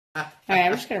All right,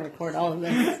 I'm just going to record all of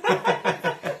this.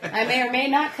 I may or may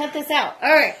not cut this out. All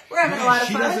right. We're having a lot of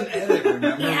She fun. doesn't edit,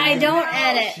 remember? Yeah, I don't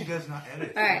edit. She does not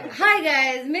edit. All right. Hi,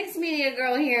 guys. Mixed Media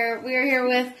Girl here. We are here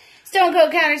with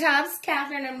Coat Countertops,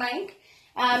 Catherine and Mike.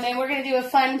 And we're going to do a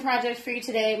fun project for you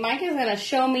today. Mike is going to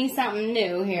show me something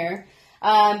new here.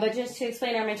 But just to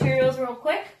explain our materials real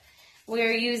quick,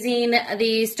 we're using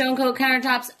the Coat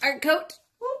Countertops Art Coat.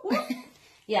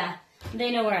 Yeah,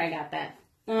 they know where I got that.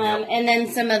 And then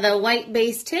some of the white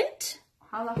base tint.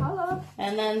 Holla, holla.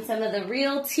 And then some of the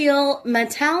real teal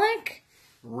metallic.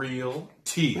 Real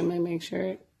teal. Let me make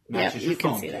sure. Matches Yep, your you can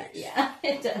phone see case. that. Yeah,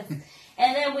 it does.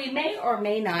 And then we may or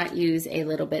may not use a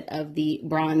little bit of the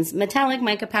bronze metallic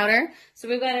mica powder. So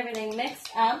we've got everything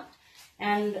mixed up.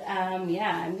 And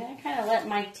yeah, I'm going to kind of let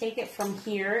Mike take it from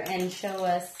here and show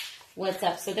us what's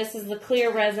up. So this is the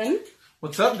clear resin.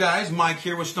 What's up, guys? Mike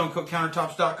here with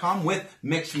StoneCoatCountertops.com with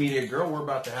Mixed Media Girl. We're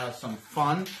about to have some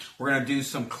fun. We're going to do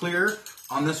some clear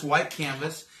on this white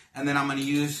canvas, and then I'm going to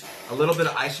use a little bit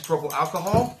of isopropyl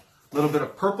alcohol, a little bit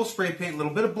of purple spray paint, a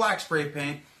little bit of black spray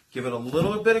paint, give it a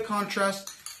little bit of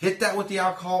contrast, hit that with the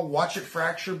alcohol, watch it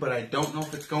fracture, but I don't know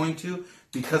if it's going to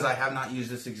because I have not used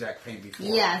this exact paint before.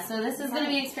 Yeah, so this is going to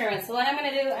be an experiment. So what I'm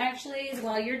going to do actually is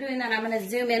while you're doing that, I'm going to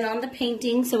zoom in on the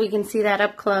painting so we can see that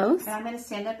up close. And I'm going to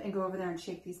stand up and go over there and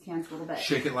shake these cans a little bit.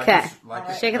 Shake it like Okay.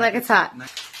 it's Shake it like it's hot.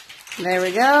 There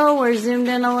we go. We're zoomed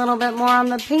in a little bit more on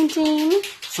the painting.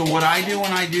 So what I do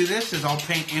when I do this is I'll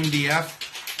paint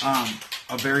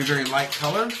MDF a very, very light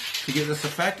color to get this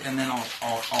effect, and then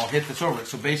I'll hit this over it.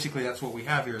 So basically that's what we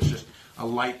have here is just a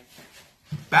light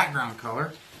background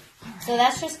color. So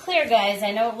that's just clear, guys.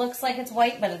 I know it looks like it's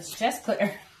white, but it's just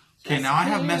clear. Okay, now I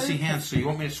have messy hands, so you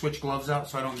want me to switch gloves out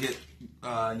so I don't get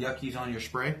yuckies on your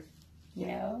spray?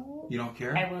 No. You don't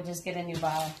care? I will just get a new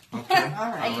bottle. Okay.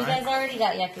 All right. You guys already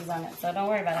got yuckies on it, so don't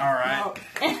worry about it. All right.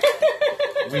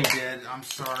 Oh, We did. I'm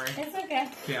sorry. It's okay.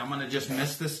 Okay, I'm going to just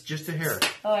miss this just a hair.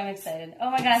 Oh, I'm excited. Oh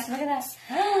my gosh, look at that.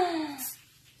 All right.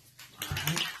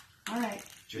 all right.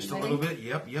 Just a little bit.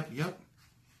 Yep.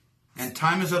 And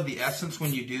time is of the essence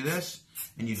when you do this,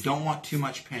 and you don't want too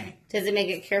much paint. Does it make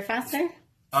it cure faster?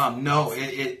 No,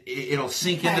 it'll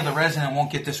sink into the resin and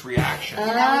won't get this reaction. And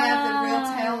now we have the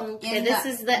real tail. Okay, in this the-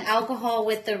 is the alcohol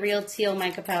with the real teal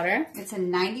mica powder. It's a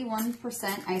 91%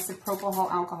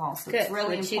 isopropyl alcohol, so Good, it's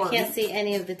really which important. you can't see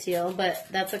any of the teal, but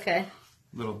that's okay.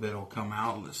 A little bit will come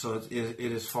out, so it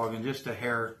is fogging just a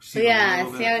hair. So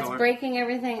yeah, see how it's breaking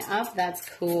everything up? That's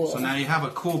cool. So now you have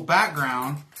a cool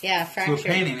background yeah, to fractured. a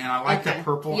painting, and I like that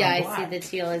purple Yeah, and I black. see the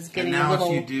teal is And getting a now little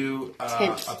if you do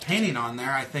tint. a painting on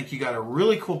there, I think you got a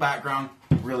really cool background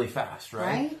really fast, right?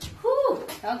 Right? Whew.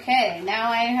 Okay,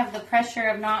 now I have the pressure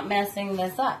of not messing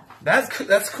this up. That's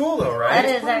cool though, right? That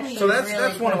is actually So that's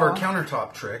really one of our cool.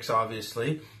 countertop tricks,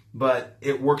 obviously, but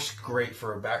it works great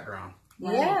for a background.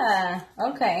 Yeah.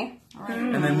 Okay. All right.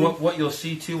 And then what you'll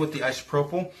see too with the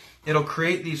isopropyl, it'll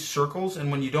create these circles, and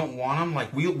when you don't want them,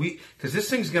 like we because this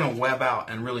thing's gonna web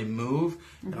out and really move,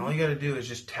 and all you got to do is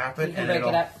just tap it, You can and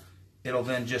break it up. it'll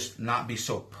then just not be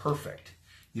so perfect.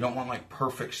 You don't want like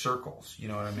perfect circles. You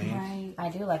know what I mean? Right. I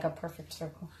do like a perfect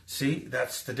circle. See,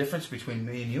 that's the difference between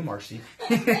me and you, Marcy.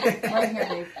 Right here,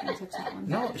 babe. I'll touch that one.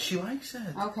 No, she likes it.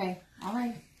 Okay. All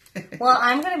right. Well,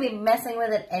 I'm going to be messing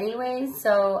with it anyway,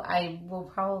 so I will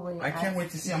probably... I can't wait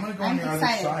to see. I'm gonna go I'm on the other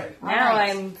excited. side. Now All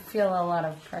right. I feel a lot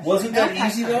of pressure. Wasn't that Okay.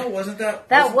 easy though? Wasn't that?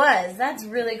 That's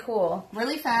really cool.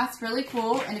 Really fast, really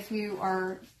cool, and if you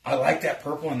are I like that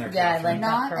purple in there. Yeah, I Catherine. like that.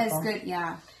 not as purple. good,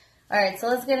 yeah. All right, so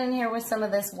let's get in here with some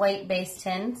of this white base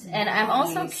tint. And I'm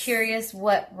also Nice. curious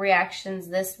what reactions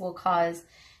this will cause.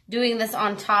 Doing this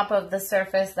on top of the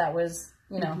surface that was,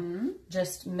 you know,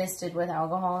 just misted with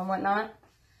alcohol and whatnot.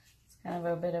 It's kind of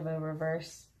a bit of a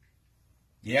reverse.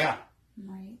 Yeah,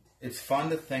 Right. it's fun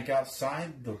to think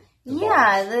outside the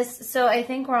Yeah, box. so I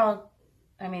think we're all,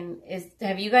 I mean,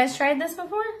 have you guys tried this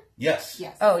before? Yes.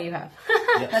 Yes. Oh, you have.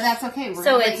 But that's okay. We're So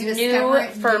gonna let it's you discover new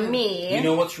it for new. me. You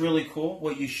know what's really cool?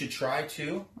 What you should try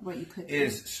too What you could do.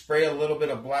 is spray a little bit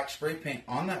of black spray paint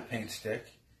on that paint stick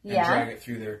and Yeah. drag it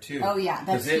through there too. Oh, yeah,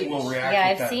 that's because it will huge. react. Yeah,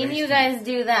 with I've that seen base you tint. guys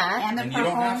do that. And the And purple.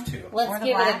 you don't have to. Or Let's the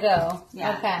give it a black. go.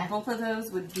 Yeah. Okay. Both of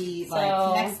those would be So-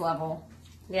 like next level.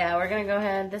 Yeah, we're going to go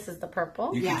ahead. This is the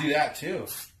purple. You Yeah. can do that too.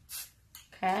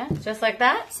 Okay, just like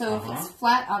that. So if it's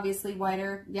flat, obviously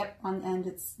wider. Yep, on the end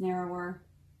it's narrower,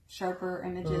 sharper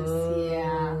images.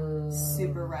 Yeah,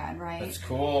 super rad, right? That's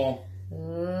cool.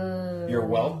 Ooh. You're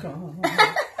welcome.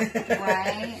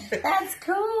 Right? That's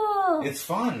cool. It's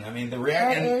fun. I mean, the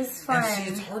reaction is fun. And see,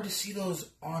 it's hard to see those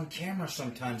on camera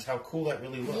sometimes. How cool that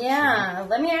really looks. Yeah.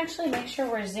 Let me actually make sure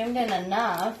we're zoomed in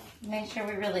enough. Make sure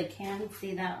we really can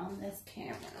see that on this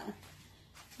camera.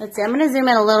 Let's see. I'm going to zoom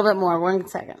in a little bit more. 1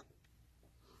 second.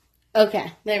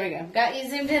 Okay. There we go. Got you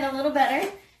zoomed in a little better.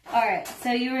 All right.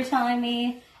 So you were telling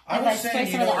me if I spray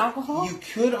some of the alcohol? You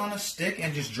could on a stick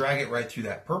and just drag it right through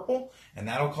that purple, and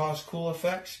that'll cause cool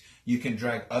effects. You can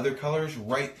drag other colors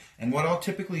right, and what I'll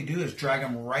typically do is drag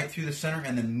them right through the center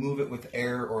and then move it with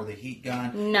air or the heat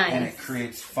gun. Nice. And it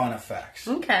creates fun effects.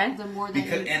 Okay. The more that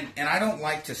Because, and I don't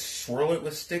like to swirl it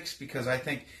with sticks because I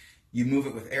think you move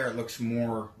it with air, it looks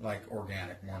more like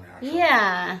organic, more natural.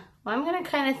 Yeah. Well, I'm going to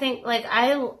kind of think, like,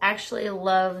 I actually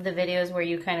love the videos where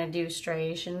you kind of do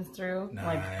striations through. Nice.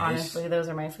 Like, honestly, those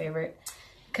are my favorite.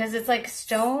 Because it's like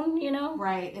stone, you know?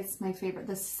 Right. It's my favorite.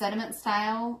 The sediment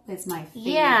style is my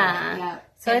favorite. Yeah.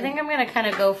 Yep. So I think I'm going to kind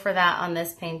of go for that on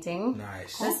this painting.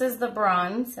 Nice. This is the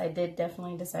bronze. I did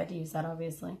definitely decide to use that,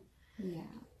 obviously. Yeah.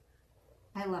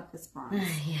 I love this bronze.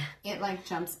 Yeah. It like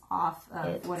jumps off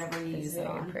of whatever you use it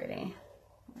very on. pretty.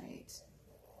 Right.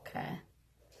 Okay.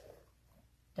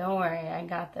 Don't worry, I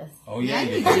got this. Oh, yeah, Yeah,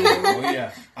 you you do. do. Oh,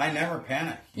 yeah. I never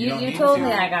panic. You told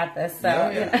me I got this, so.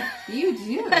 Yeah. You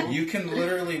do. You can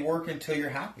literally work until you're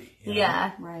happy. You know?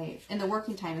 Yeah. Right. And the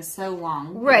working time is so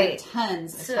long. Right. You have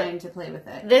tons of time to play with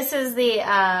it. This is the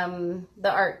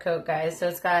art coat, guys. So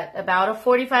it's got about a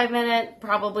 45-minute,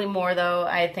 probably more though.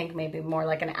 I think maybe more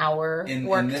like an hour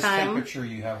work in this time. temperature,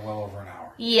 you have well over an hour.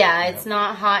 Yeah, it's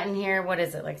not hot in here. What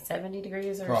is it, like 70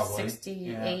 degrees or Probably. 68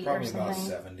 Yeah, probably or something? about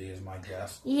 70 is my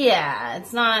guess. Yeah,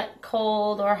 it's not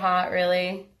cold or hot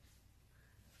really.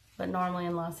 But normally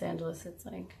in Los Angeles, it's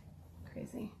like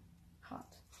crazy hot.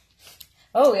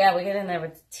 Oh yeah, we get in there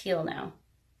with teal now.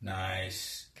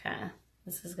 Nice. Okay,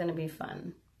 this is going to be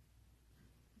fun.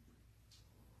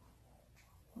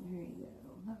 There you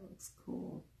go. That looks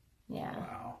cool. Yeah.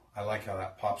 Wow. I like how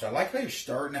that pops. I like how you're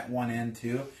starting at one end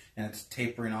too, and it's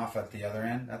tapering off at the other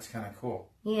end. That's kind of cool.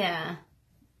 Yeah.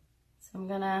 So I'm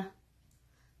gonna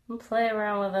play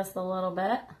around with this a little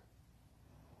bit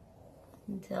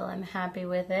until I'm happy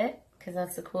with it. Because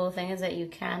that's the cool thing, is that you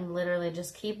can literally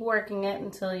just keep working it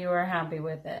until you are happy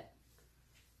with it.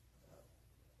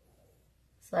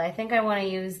 So I think I want to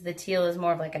use the teal as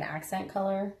more of like an accent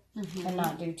color and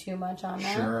not do too much on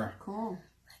that. Sure. Cool.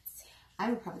 Let's see. I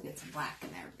would probably get some black in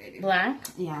there, baby. Black?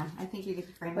 Yeah, I think you could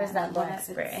frame Where's that black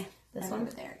spray? This This one one?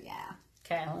 over there, yeah.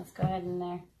 Okay, let's go ahead in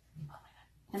there.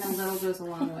 And a little goes a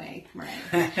long way, right?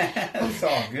 That's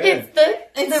all good. It's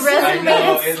the resin I know, made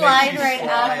it it makes slide you right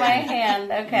out of my slide.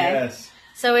 hand. Okay. Yes.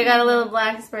 So we got a little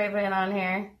black spray paint on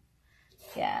here.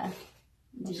 Yeah.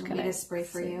 Did you want me to spray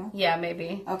for you? Yeah,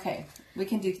 maybe. Okay, we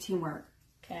can do teamwork.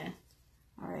 Okay.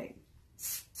 All right.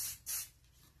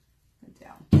 Good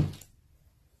down.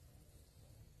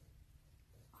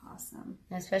 Awesome.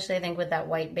 Especially, I think, with that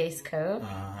white base coat.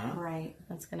 Uh-huh. Right.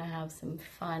 That's going to have some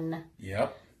fun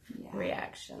Yep. Yeah.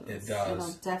 reactions. It It'll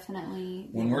does. definitely.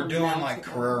 When we're doing melt like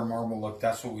together. Carrera marble look,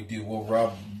 that's what we do. We'll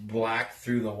rub black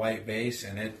through the white base,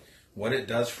 and what it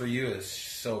does for you is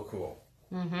so cool.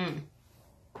 Mm-hmm.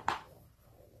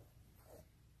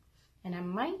 And I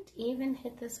might even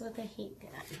hit this with a heat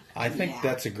gun. I think Yeah.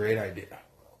 that's a great idea.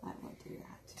 I will do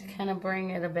that too. Kind of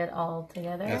bring it a bit all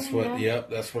together. That's you what. know? Yep.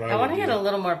 That's what I I want would to do. get a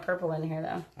little more purple in here,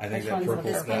 though. I think Which that one's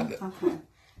purple. this one?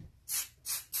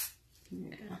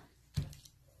 Okay. Yeah.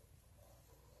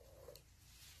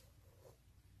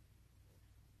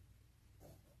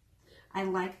 I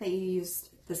like that you used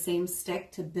the same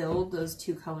stick to build those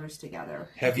two colors together.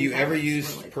 Have you That ever looks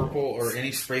used really purple cool. or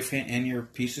any spray paint in your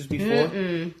pieces before?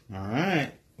 Mm-mm. All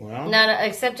right. Well, No,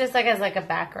 except just like as like a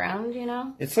background, you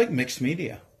know? it's like mixed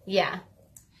media. Yeah.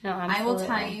 No, I will absolutely.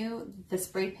 tell you, the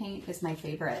spray paint is my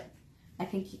favorite. I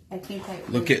think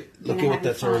Look at what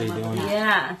that's already doing.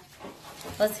 Yeah.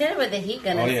 Let's hit it with the heat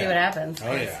gun Oh, and yeah. see what happens. Oh,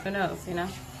 'cause yeah. Who knows, you know?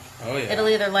 Oh yeah. It'll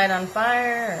either light on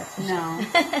fire or... No.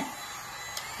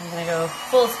 I'm going to go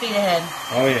full speed ahead.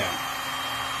 Oh yeah.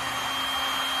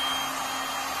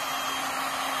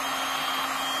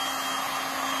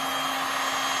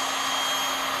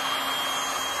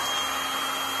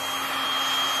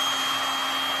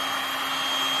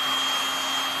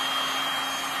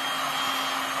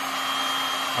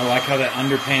 I like how that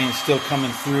underpainting's still coming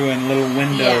through in little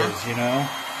windows, Yeah. you know?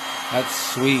 That's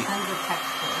sweet. Tons of textures.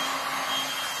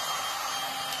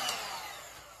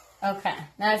 Okay.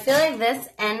 Now I feel like this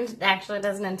end actually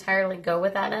doesn't entirely go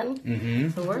with that end. Mm-hmm.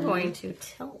 So we're going to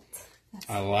tilt.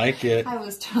 I like it. I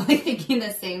was totally thinking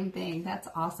the same thing. That's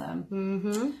awesome.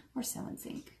 Mm-hmm. We're so in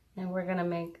sync. And we're going to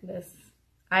make this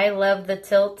I love the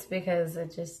tilt because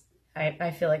it just,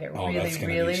 I feel like it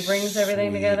really brings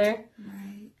everything together.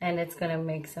 Right. And it's going to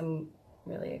make some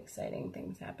really exciting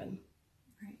things happen.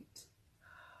 Right.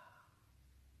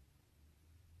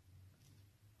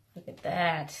 Look at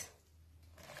that.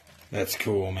 That's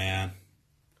cool, man.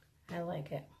 I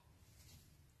like it.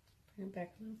 Bring it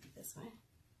back a little bit this way.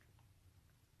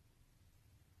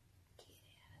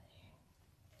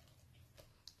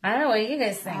 I don't know what you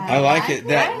guys think. I like it.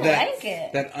 I like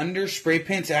it. That under spray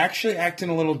paint's actually acting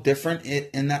a little different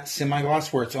in that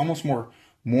semi-gloss where it's almost more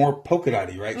polka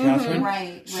dotty, right, Catherine?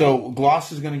 Right. So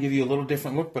gloss is going to give you a little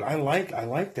different look, but I like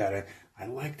that. I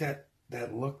like that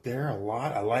look there a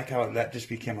lot. I like how that just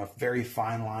became a very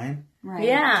fine line. Right.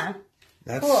 Yeah.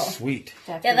 That's cool. Sweet.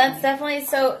 Definitely. Yeah, that's definitely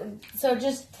so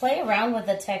just play around with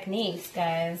the techniques,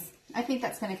 guys. I think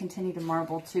that's going to continue to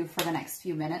marble too for the next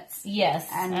few minutes. Yes.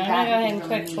 And I'm that going to go would ahead be and really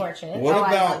quick neat. torch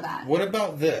it. What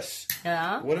about this?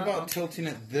 Yeah. What about tilting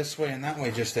it this way and that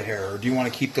way just a hair? Or do you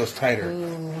want to keep those tighter?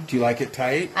 Ooh. Do you like it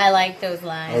tight? I like those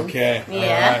lines. Okay.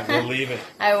 Yeah. All right. We'll leave it.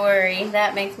 I worry.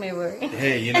 That makes me worry.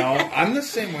 Hey, I'm the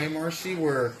same way, Marcy,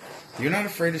 where you're not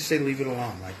afraid to say leave it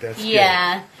alone. Like, that's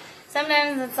Yeah. good.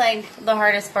 Sometimes it's like the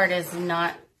hardest part is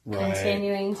not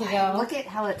continuing to go. Look at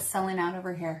how it's selling out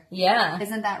over here. Yeah.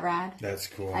 Isn't that rad? That's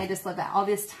cool. I just love that. All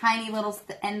these tiny little,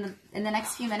 and in the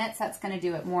next few minutes, that's going to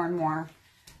do it more and more.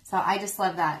 So I just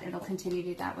love that. It'll continue to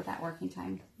do that with that working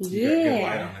time. You got good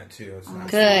light on it, too. It's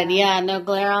nice. Good. Yeah, no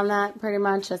glare on that, pretty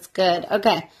much. That's good.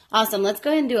 Okay, awesome. Let's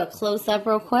go ahead and do a close-up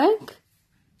real quick.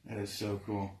 That is so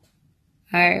cool.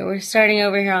 All right, we're starting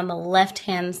over here on the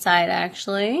left-hand side,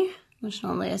 actually, which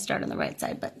normally I start on the right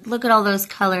side. But look at all those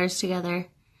colors together.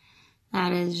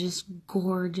 That is just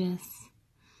gorgeous.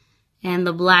 And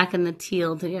the black and the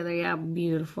teal together. Yeah,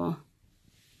 beautiful.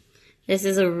 This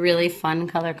is a really fun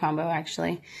color combo,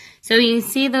 actually. So you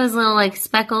see those little, like,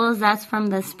 speckles? That's from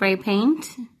the spray paint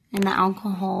and the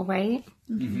alcohol, right?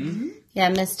 Mm-hmm. Yeah,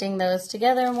 misting those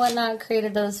together and whatnot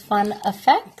created those fun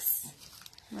effects.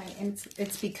 Right, and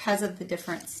it's because of the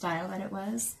different style that it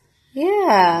was.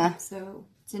 Yeah. So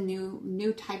it's a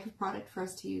new type of product for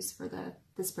us to use for the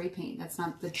spray paint. That's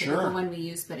not the typical one we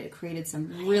use, but it created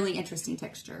some really interesting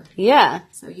texture. Yeah.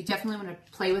 So you definitely want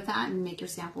to play with that and make your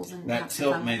samples. And that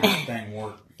tilt made that thing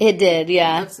work. It did,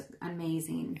 yeah. It looks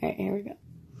amazing. All right, here we go.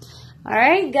 All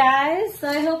right, guys. So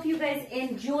I hope you guys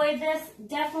enjoyed this.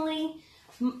 Definitely,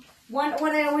 what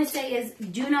I always say is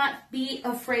do not be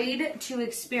afraid to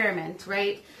experiment,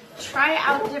 right? Try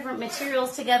out different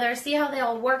materials together. See how they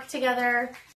all work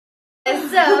together. And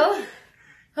so,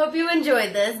 hope you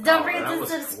enjoyed this. Don't forget to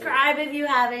subscribe if you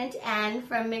haven't. And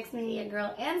from Mixed Media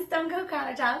Girl and Stone Coat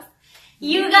Countertops,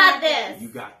 you got this. You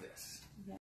got this.